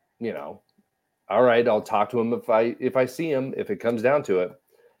like, all right, I'll talk to him if I see him, if it comes down to it.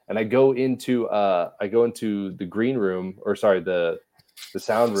 And I go into the green room, or sorry, the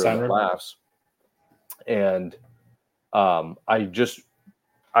sound room at Laughs. And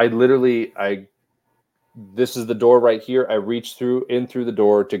this is the door right here. I reach through the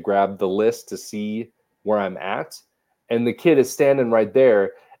door to grab the list to see where I'm at. And the kid is standing right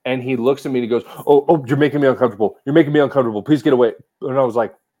there. And he looks at me and he goes, oh, you're making me uncomfortable. You're making me uncomfortable. Please get away. And I was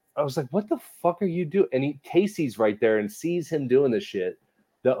like, what the fuck are you doing? And Casey's right there and sees him doing this shit.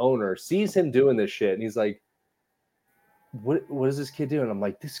 The owner sees him doing this shit. And he's like, what is this kid doing? I'm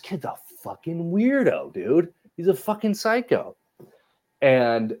like, this kid's a fucking weirdo, dude. He's a fucking psycho.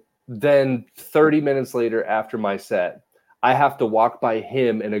 And then 30 minutes later, after my set, I have to walk by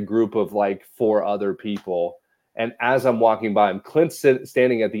him and a group of like 4 other people. And as I'm walking by him, Clint's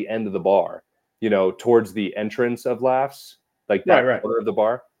standing at the end of the bar, towards the entrance of Laughs, like that corner of the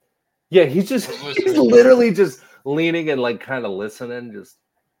bar. Yeah, he's literally just leaning and like kind of listening, just.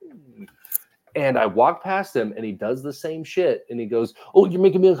 And I walk past him and he does the same shit. And he goes, oh, you're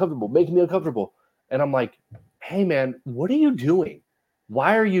making me uncomfortable. And I'm like, hey man, what are you doing?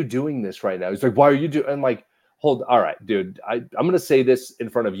 Why are you doing this right now? He's like, why are you doing? I'm like, all right, dude, I'm going to say this in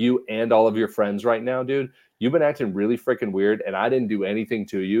front of you and all of your friends right now, dude. You've been acting really freaking weird and I didn't do anything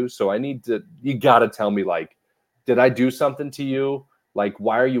to you. So you got to tell me, like, did I do something to you? Like,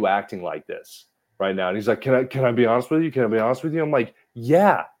 why are you acting like this right now? And he's like, can I be honest with you? Can I be honest with you? I'm like,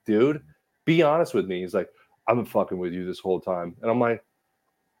 yeah, dude, be honest with me. He's like, I've been fucking with you this whole time. And I'm like,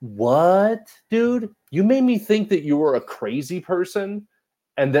 what, dude? You made me think that you were a crazy person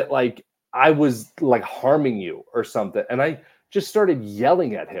and that like I was like harming you or something. And I just started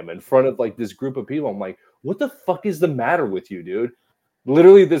yelling at him in front of like this group of people. I'm like, what the fuck is the matter with you, dude?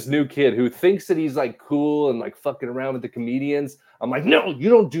 Literally this new kid who thinks that he's like cool and like fucking around with the comedians. I'm like, no, you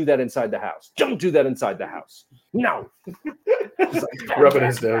don't do that inside the house. Don't do that inside the house. No. Like, rubbing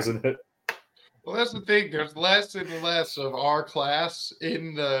his nose in it. Well, that's the thing. There's less and less of our class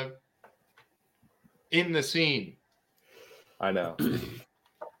in the scene. I know.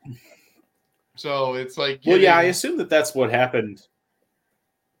 So it's like, well, yeah, I assume that's what happened.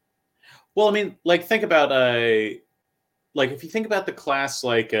 Well, I mean, like, think about like if you think about the class,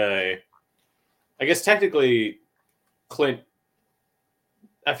 like, I guess technically, Clint.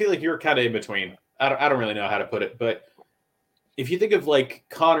 I feel like you're kind of in between. I don't really know how to put it, but if you think of like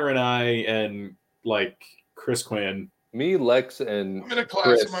Connor and I and like Chris Quinn, me, Lex, and I'm in a class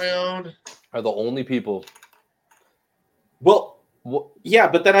Chris of my own are the only people. Well, yeah,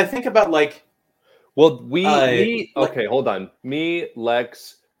 but then I think about like, well, we like, okay, hold on. Me,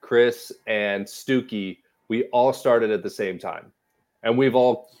 Lex, Chris, and Stookie, we all started at the same time, and we've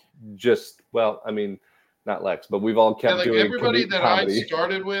all just well, I mean, not Lex, but we've all kept doing everybody that comedy. I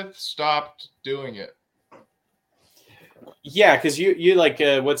started with stopped doing it. Yeah, because you like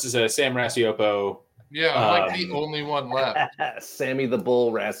what's his Sam Rasiopo. Yeah, I'm like the only one left. Sammy the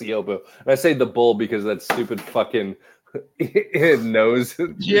Bull Rasiopo. And I say the bull because that stupid fucking nose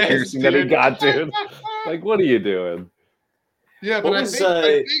piercing that he got, dude. Like, what are you doing? Yeah, but I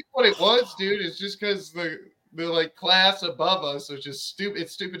think what it was, dude, is just because the like class above us, which is stupid.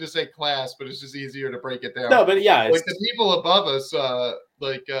 It's stupid to say class, but it's just easier to break it down. No, but yeah, like the people above us,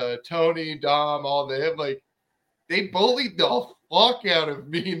 like Tony, Dom, all them, like they bullied the fuck out of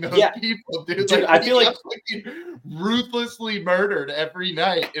me and those people, dude. Like, I feel like ruthlessly murdered every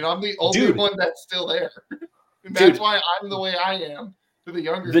night, and I'm the only one that's still there. And that's why I'm the way I am to the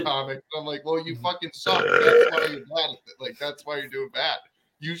younger comics. I'm like, well, you fucking suck. That's why you're bad at it. Like, that's why you're doing bad.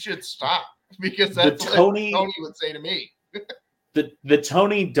 You should stop, because that's what Tony would say to me. the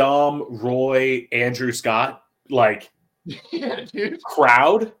Tony, Dom, Roy, Andrew Scott, like, yeah, dude,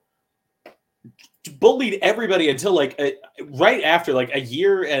 crowd bullied everybody until like right after like a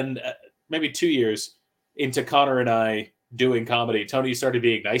year and maybe 2 years into Connor and I doing comedy, Tony started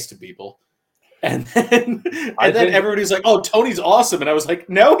being nice to people. And then everybody's like, "Oh, Tony's awesome," and I was like,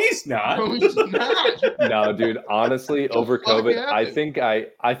 "No, he's not. No, he's not." No, dude. Honestly, over COVID, I think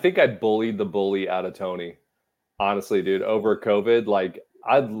I bullied the bully out of Tony. Honestly, dude, over COVID, like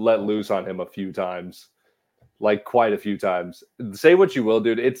I'd let loose on him a few times, like quite a few times. Say what you will,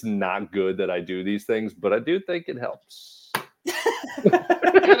 dude. It's not good that I do these things, but I do think it helps. I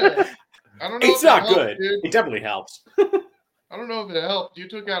don't know. It's not good. Dude. It definitely helps. I don't know if it helped. You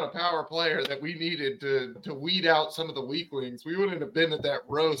took out a power player that we needed to weed out some of the weaklings. We wouldn't have been at that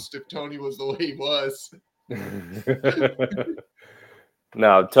roast if Tony was the way he was.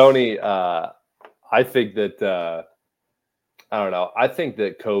 No, Tony, I think that, I don't know. I think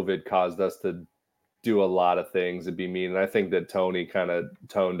that COVID caused us to do a lot of things and be mean. And I think that Tony kind of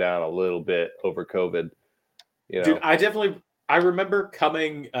toned down a little bit over COVID. You know? Dude, I remember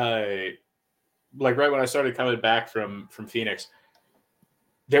coming, like right when I started coming back from Phoenix,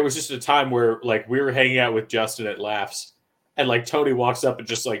 there was just a time where like we were hanging out with Justin at Laughs, and like Tony walks up and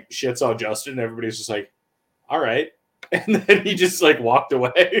just like shits on Justin, and everybody's just like, "All right," and then he just like walked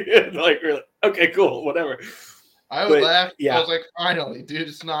away, and like we're like, "Okay, cool, whatever." I would laugh. Yeah. I was like, "Finally, dude,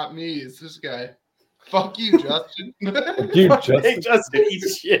 it's not me, it's this guy." Fuck you, Justin. Hey, Justin, eat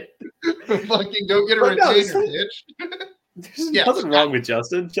shit. Fucking go get a retainer, bitch. There's nothing wrong with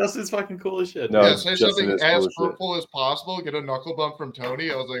Justin. Justin's fucking cool as shit. No, say Justin something as fruitful as possible. Get a knuckle bump from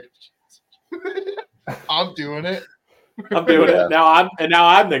Tony. I was like, I'm doing it. I'm doing it now.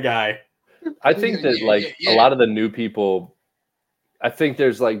 I'm the guy. I think that a lot of the new people. I think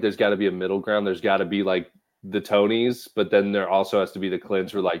there's got to be a middle ground. There's got to be like the Tonys, but then there also has to be the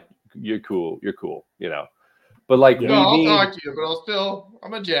Clints who are like, you're cool, you know. But like, I'll talk to you, but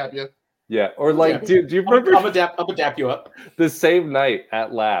I'm gonna jab you. Yeah, or like, dude, do you remember? I'm gonna dap you up. The same night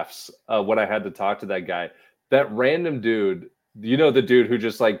at Laughs, when I had to talk to that guy, that random dude, you know, the dude who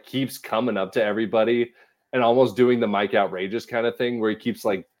just like keeps coming up to everybody and almost doing the Mike Outrageous kind of thing, where he keeps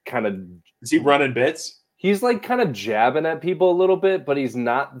like kind of. Is he running bits? He's like kind of jabbing at people a little bit, but he's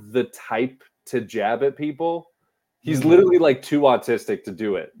not the type to jab at people. He's literally like too autistic to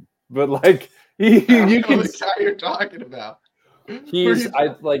do it. But like, you can. The guy you're talking about. He's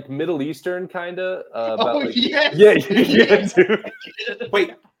like Middle Eastern kind of. Yeah, dude.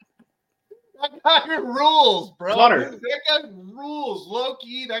 Wait, that guy rules, bro. Connor. That guy rules. Low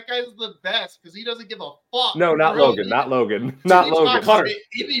key, that guy's the best because he doesn't give a fuck. No, not Logan. Not Logan. Not Logan. Connor.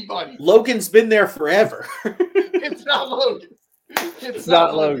 Anybody. Logan's been there forever. It's not Logan. It's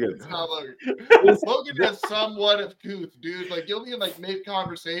not Logan. It's not Logan. Logan has somewhat of couth, dude. Like, you'll be in like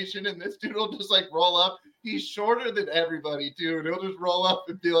mid-conversation, and this dude will just like roll up. He's shorter than everybody, too. And he'll just roll up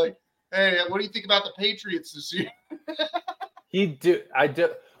and be like, "Hey, what do you think about the Patriots this year?"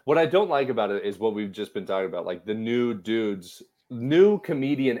 What I don't like about it is what we've just been talking about. Like the new dudes, new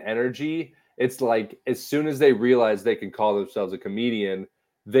comedian energy it's like as soon as they realize they can call themselves a comedian,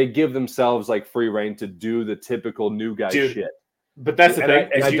 they give themselves like free reign to do the typical new guy shit. But that's the thing.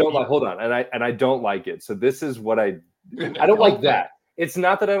 I don't like. Hold on, and I don't like it. So this is what I don't like that. It's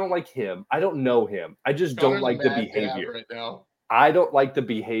not that I don't like him. I don't know him. I just don't like the behavior right now. I don't like the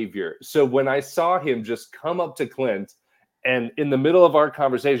behavior. So when I saw him just come up to Clint, and in the middle of our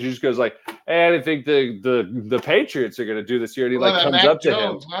conversation, he just goes like, "Hey, I think the Patriots are going to do this year." And he like comes up to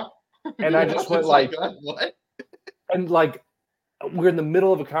him, huh? And I just went like, "What?" And like, we're in the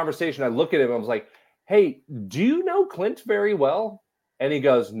middle of a conversation. I look at him. I was like, "Hey, do you know Clint very well?" And he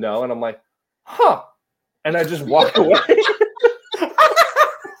goes, "No." And I'm like, "Huh?" And I just walk away.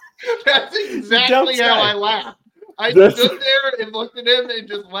 That's exactly how I laughed. I stood there and looked at him and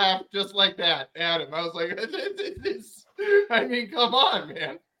just laughed just like that at him. I was like, I mean, come on,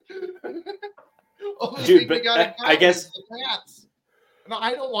 man. Dude, but I guess the Pats. No,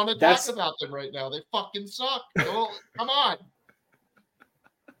 I don't want to talk about them right now. They fucking suck. Oh, come on.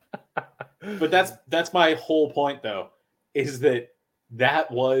 But that's my whole point, though, is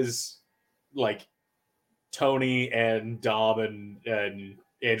that was like Tony and Dom and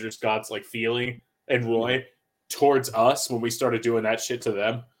Andrew Scott's like feeling and Roy towards us when we started doing that shit to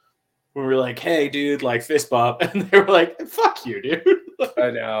them. We were like, "Hey, dude, like fist bump," and they were like, "Fuck you, dude."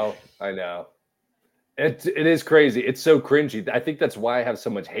 I know. It is crazy. It's so cringy. I think that's why I have so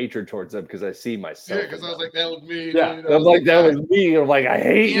much hatred towards them, because I see myself. Yeah, because I was like, that was me. Yeah, dude. I'm like, that was me. I'm like, I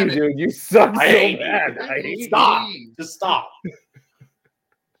hate you, dude. You suck so bad. I hate you. Just stop.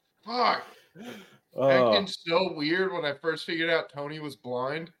 Fuck. Acting so weird when I first figured out Tony was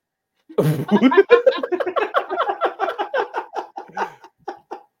blind.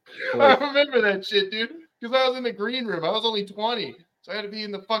 I remember that shit, dude, because I was in the green room. I was only 20, so I had to be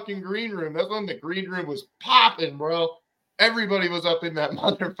in the fucking green room. That's when the green room was popping, bro. Everybody was up in that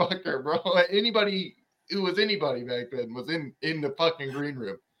motherfucker, bro. Anybody who was anybody back then was in the fucking green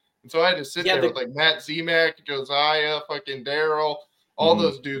room. And so I had to sit there with like Matt Zemek, Josiah, fucking Daryl. All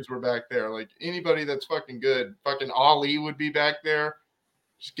those dudes were back there. Like anybody that's fucking good. Fucking Ali would be back there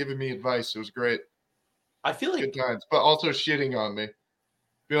just giving me advice. It was great. I feel like good times, but also shitting on me.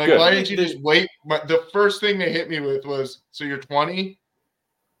 Be like, why didn't you just wait? The first thing they hit me with was, so you're 20?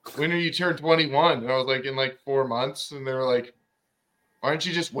 When are you turn 21? And I was like, in like 4 months. And they were like, why don't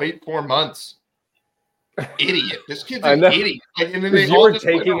you just wait 4 months? Idiot. This kid's an idiot. Like, and then they you were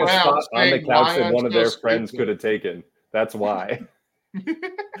taking a spot on the couch that one of their friends could have taken. That's why.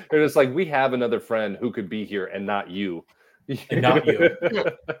 They're just like, we have another friend who could be here and not you. And not you.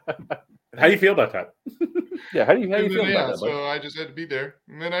 How do you feel about that? Yeah, how do you feel about that? So I just had to be there.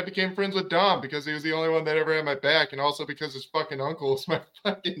 And then I became friends with Dom because he was the only one that ever had my back, and also because his fucking uncle was my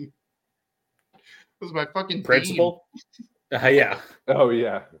fucking principal. Yeah. Oh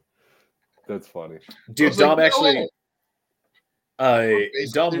yeah. That's funny. Dude, Dom actually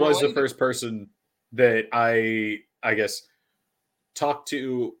Dom was the first person that I guess talked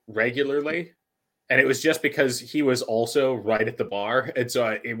to regularly. And it was just because he was also right at the bar. And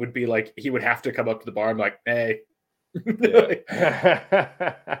so it would be like, he would have to come up to the bar. I'm like, hey.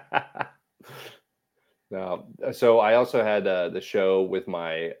 No. So I also had the show with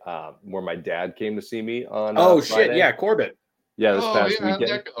my, where my dad came to see me on Friday. Shit. Yeah. Corbett. Yeah. This past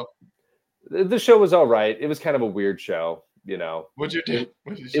weekend. The show was all right. It was kind of a weird show, you know. What'd you do?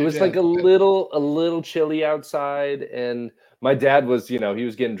 It was like a little chilly outside, and my dad was, he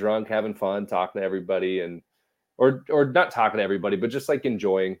was getting drunk, having fun, talking to everybody, and or not talking to everybody, but just like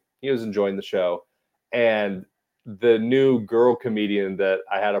enjoying. He was enjoying the show. And the new girl comedian that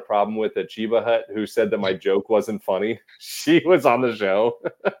I had a problem with at Chiba Hut, who said that my joke wasn't funny, she was on the show.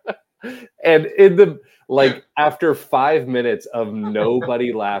 And after 5 minutes of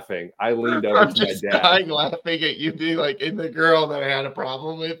nobody laughing, I leaned over to my dad. I'm laughing at you being like, in the girl that I had a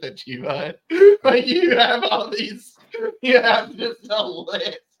problem with at Chiba. Like you have just a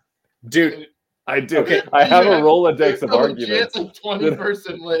list. Dude, I do. Okay. I have a Rolodex of arguments. A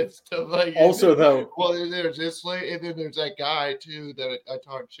 20-person list of like. Also, though, well, there's this lady, and then there's that guy too that I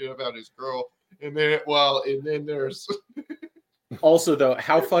talked shit about his girl, and then there's. Also, though,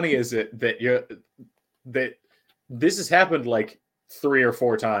 how funny is it that this has happened like 3 or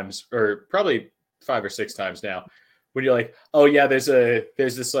 4 times, or probably 5 or 6 times now, when you're like, oh yeah, there's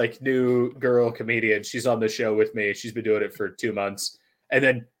this like new girl comedian. She's on the show with me. She's been doing it for 2 months, and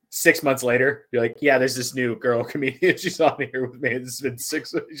then 6 months later, you're like, yeah, there's this new girl comedian. She's on here with me. It's been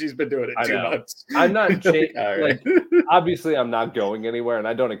 6. She's been doing it 2 months. I'm not obviously I'm not going anywhere, and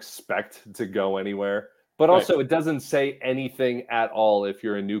I don't expect to go anywhere. But also, It doesn't say anything at all if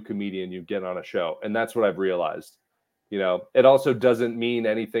you're a new comedian, you get on a show. And that's what I've realized. You know, it also doesn't mean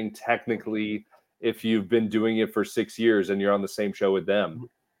anything technically if you've been doing it for 6 years and you're on the same show with them.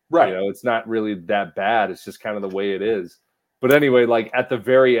 Right. You know, it's not really that bad. It's just kind of the way it is. But anyway, like at the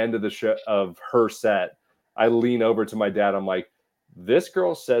very end of the show of her set, I lean over to my dad. I'm like, this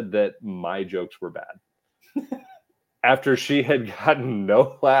girl said that my jokes were bad after she had gotten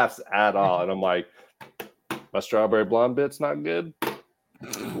no laughs at all. And I'm like, my strawberry blonde bit's not good.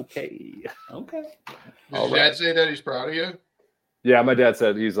 Okay. Did your dad say that he's proud of you? Yeah, my dad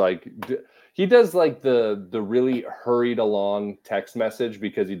said he's like, he does like the really hurried along text message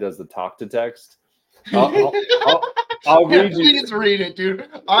because he does the talk to text. I'll read you. Please read it, dude.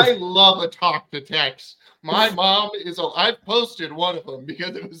 I love a talk to text. My mom I've posted one of them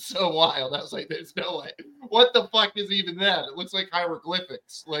because it was so wild. I was like, there's no way. What the fuck is even that? It looks like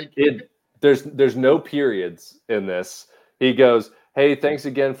hieroglyphics. Like there's no periods in this. He goes, hey, thanks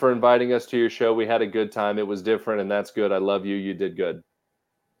again for inviting us to your show. We had a good time. It was different, and that's good. I love you. You did good.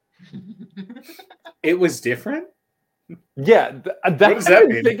 It was different? Yeah. What does that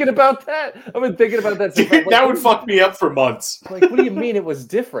mean? Thinking about that. I've been thinking about that. Dude, that would fuck me up for months. Like, what do you mean it was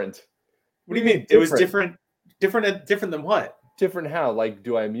different? What do you mean? It was different? Different than what? Different how? Like,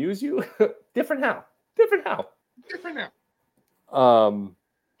 do I amuse you? Different how? Different how? Different how?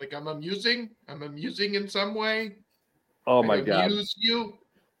 Like I'm amusing in some way. Oh my God. Amuse you.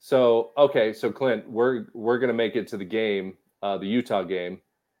 So Clint, we're gonna make it to the game, the Utah game,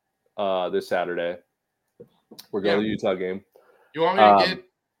 this Saturday. We're going to the Utah game. You want me to get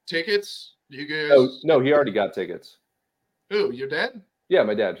tickets? You guys? No, he already got tickets. Who? Your dad? Yeah,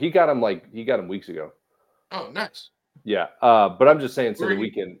 my dad. He got them weeks ago. Oh, nice. Yeah, but I'm just saying, so that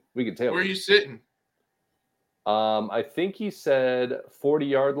we can tailgate. Where are you sitting? I think he said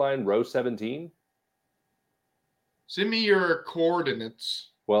 40-yard line, row 17. Send me your coordinates.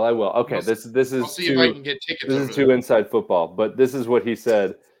 Well, I will. Okay, this is. I'll see if I can get tickets. This is too inside football, but this is what he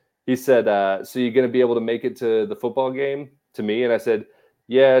said. He said, "So you're going to be able to make it to the football game?" To me, and I said,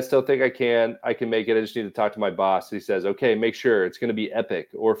 "Yeah, I still think I can. I can make it. I just need to talk to my boss." He says, "Okay, make sure it's going to be epic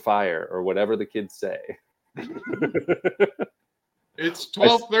or fire or whatever the kids say." It's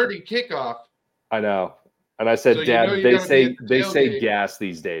 12:30 kickoff. I know, and I said, so "Dad, they say gas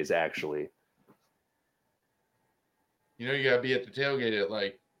these days. Actually, you know, you gotta be at the tailgate at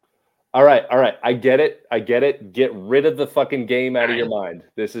like." All right. I get it. Get rid of the fucking game out of your mind.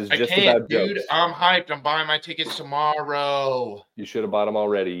 This is just about jokes. Dude, I'm hyped. I'm buying my tickets tomorrow. You should have bought them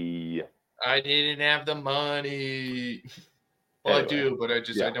already. I didn't have the money. Well, anyway, I do, but I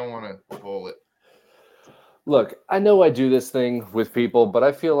don't want to pull it. Look, I know I do this thing with people, but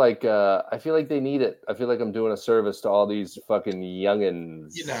I feel like they need it. I feel like I'm doing a service to all these fucking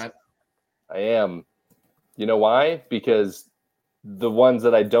youngins. You're not. I am. You know why? Because the ones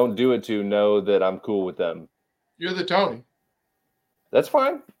that I don't do it to know that I'm cool with them. You're the Tony. That's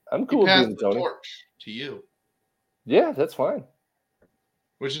fine. I'm cool with being the Tony. Torch to you. Yeah, that's fine.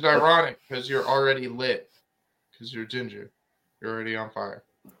 Which is ironic because you're already lit. Because you're ginger. You're already on fire.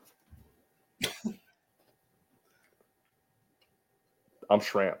 I'm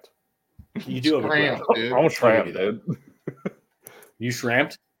shramped. You do have shramped, dude. I'm shramped, dude. You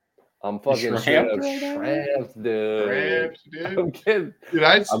shramped? I'm fucking shramped, dude. Shramped, dude. I'm kidding. Dude,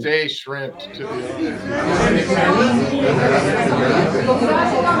 I'd stay shrimped, to be honest.